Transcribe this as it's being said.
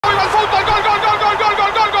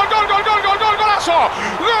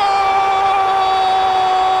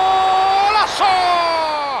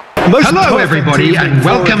Hello everybody and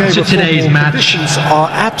welcome to today's match. Conditions are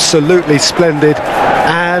absolutely splendid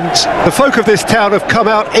and the folk of this town have come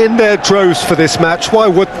out in their droves for this match. Why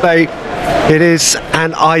wouldn't they? It is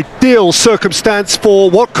an ideal circumstance for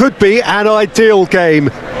what could be an ideal game.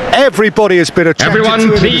 Everybody has been attracted to it.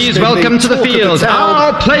 Everyone please welcome to the field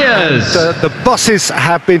our players. The buses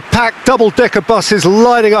have been packed, double-decker buses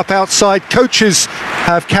lining up outside. Coaches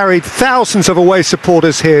have carried thousands of away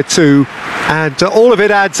supporters here too, and all of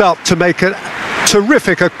it adds up to make a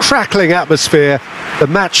terrific, a crackling atmosphere. The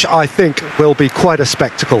match, I think, will be quite a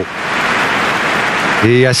spectacle.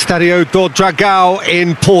 The Estadio do Dragão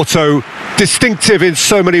in Porto, distinctive in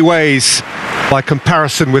so many ways by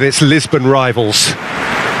comparison with its Lisbon rivals.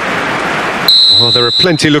 Well, there are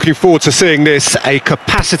plenty looking forward to seeing this, a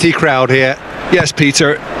capacity crowd here. Yes,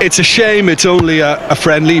 Peter, it's a shame it's only a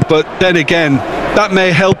friendly, but then again, that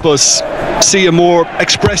may help us see a more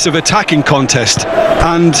expressive attacking contest.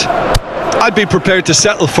 And I'd be prepared to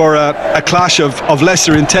settle for a clash of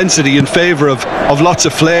lesser intensity in favour of lots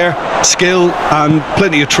of flair, skill and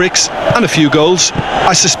plenty of tricks and a few goals.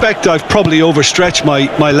 I suspect I've probably overstretched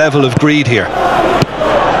my level of greed here.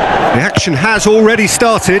 The action has already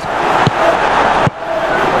started.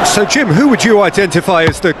 So Jim, who would you identify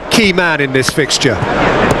as the key man in this fixture?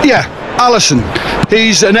 Yeah, Alisson.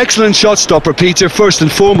 He's an excellent shot stopper, Peter, first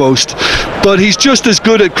and foremost, but he's just as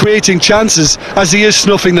good at creating chances as he is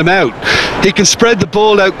snuffing them out. He can spread the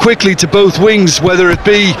ball out quickly to both wings, whether it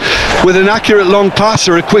be with an accurate long pass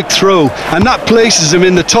or a quick throw, and that places him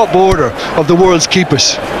in the top order of the world's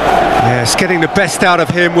keepers. Yes, getting the best out of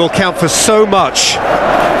him will count for so much.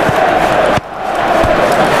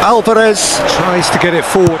 Alvarez tries to get it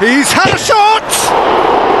forward. He's had a shot!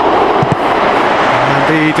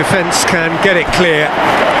 And the defence can get it clear.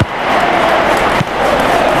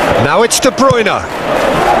 Now it's De Bruyne.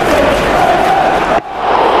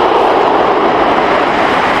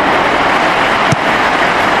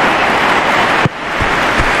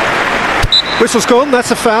 Whistle's gone, that's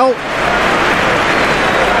a foul.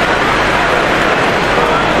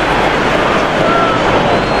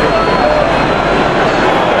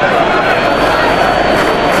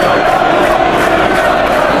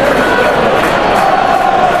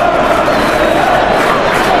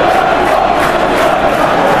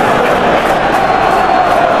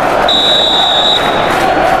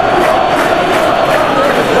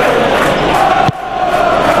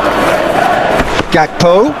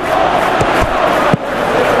 Gakpo,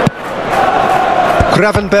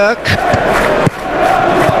 Gravenberg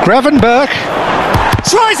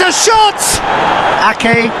tries a shot!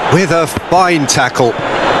 Ake with a fine tackle.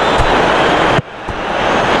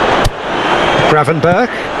 Gravenberg.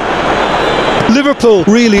 Liverpool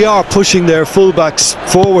really are pushing their fullbacks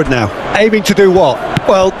forward now. Aiming to do what?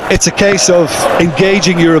 Well, it's a case of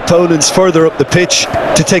engaging your opponents further up the pitch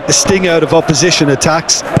to take the sting out of opposition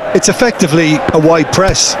attacks. It's effectively a wide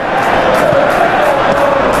press.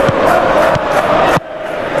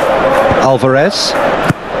 Alvarez.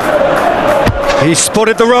 He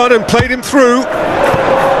spotted the run and played him through.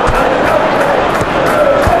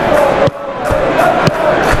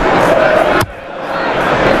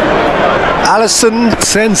 Alisson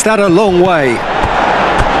sends that a long way.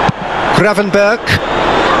 Gravenberg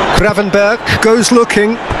goes looking,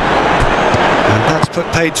 and that's put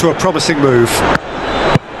paid to a promising move.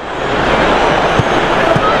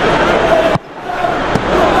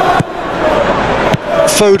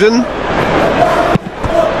 Foden,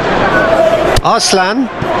 Arslan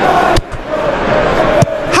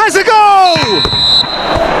has a goal!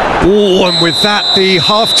 Oh, and with that the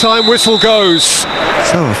half-time whistle goes.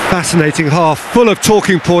 So a fascinating half, full of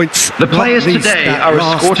talking points. The players today are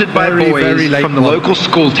escorted by boys from the local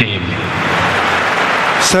school team.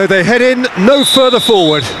 So they head in no further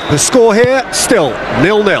forward. The score here, still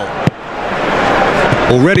 0-0.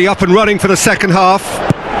 Already up and running for the second half.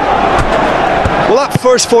 Well, that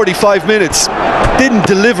first 45 minutes didn't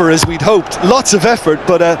deliver as we'd hoped. Lots of effort,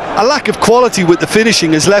 but a lack of quality with the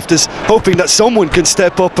finishing has left us hoping that someone can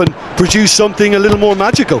step up and produce something a little more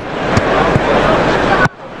magical.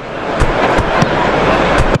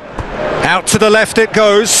 Out to the left it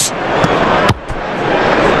goes.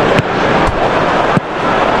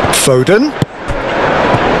 Foden.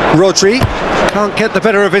 Rodri can't get the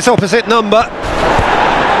better of his opposite number.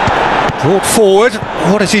 Brought forward.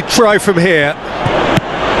 What does he try from here?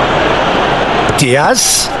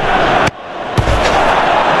 Diaz.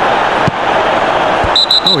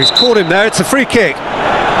 Oh, he's caught him there. It's a free kick.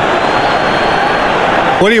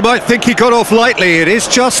 Well, you might think he got off lightly. It is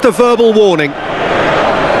just a verbal warning.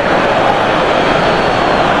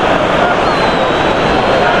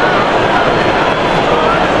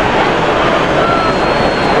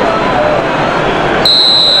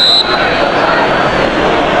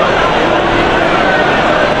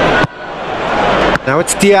 Now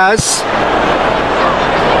it's Diaz.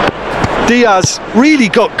 Diaz really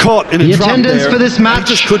got caught in a The trap attendance there. for this match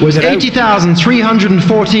He just couldn't was get out.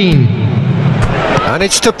 80,314. And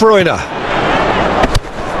it's De Bruyne.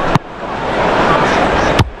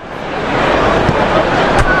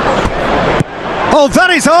 Oh, that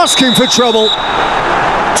is asking for trouble.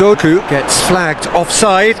 Doku gets flagged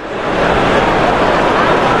offside.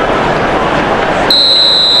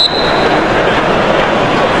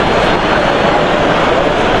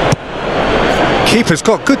 Keeper's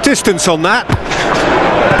got good distance on that.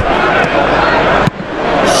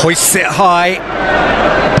 Hoists it high.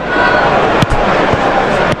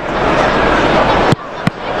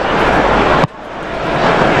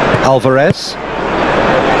 Alvarez.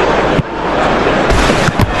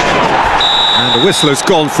 And the whistler's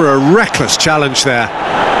gone for a reckless challenge there.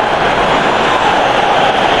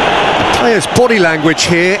 The player's body language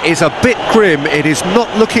here is a bit grim. It is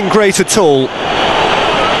not looking great at all.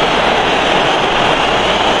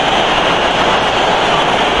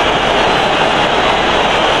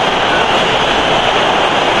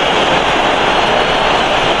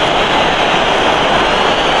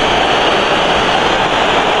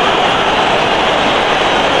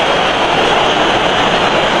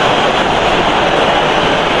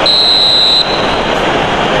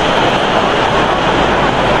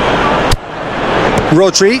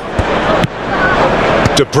 Rodri.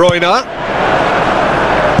 De Bruyne.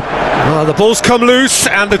 Well, the ball's come loose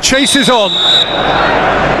and the chase is on.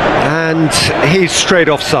 And he's straight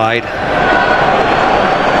offside.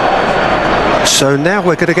 So now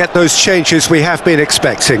we're going to get those changes we have been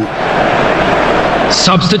expecting.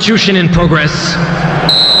 Substitution in progress.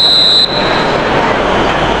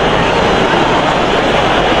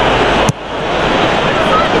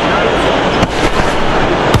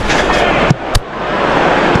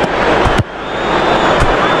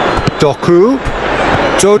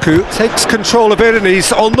 Doku takes control of it and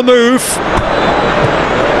he's on the move.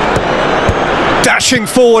 Dashing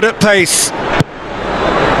forward at pace.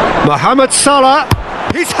 Mohamed Salah,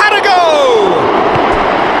 he's had a go!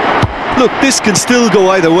 Look, this can still go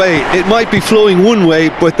either way. It might be flowing one way,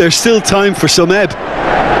 but there's still time for some ebb.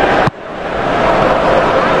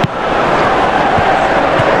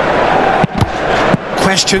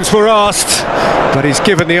 Questions were asked, but he's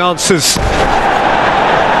given the answers.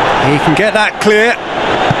 He can get that clear.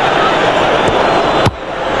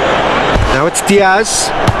 Now it's Diaz.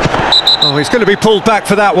 Oh, he's going to be pulled back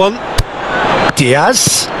for that one.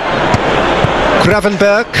 Diaz.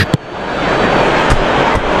 Gravenberg.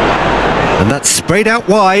 And that's sprayed out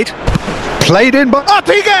wide. Played in, but up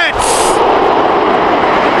he gets!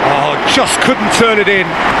 Oh, just couldn't turn it in.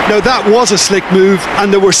 Now that was a slick move,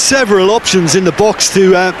 and there were several options in the box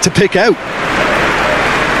to pick out.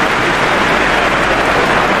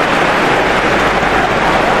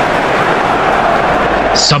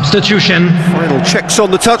 Substitution. Final checks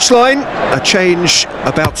on the touchline. A change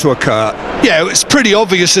about to occur. Yeah, it's pretty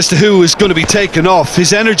obvious as to who was going to be taken off.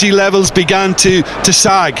 His energy levels began to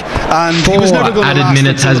sag, and he was never going to Added last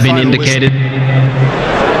minutes until has the been final whistle.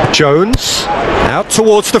 indicated. Jones out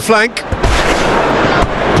towards the flank.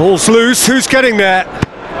 Ball's loose. Who's getting there?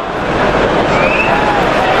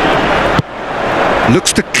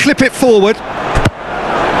 Looks to clip it forward.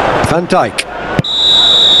 Van Dijk.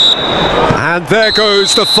 And there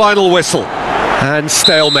goes the final whistle. And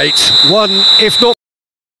stalemate. One, if not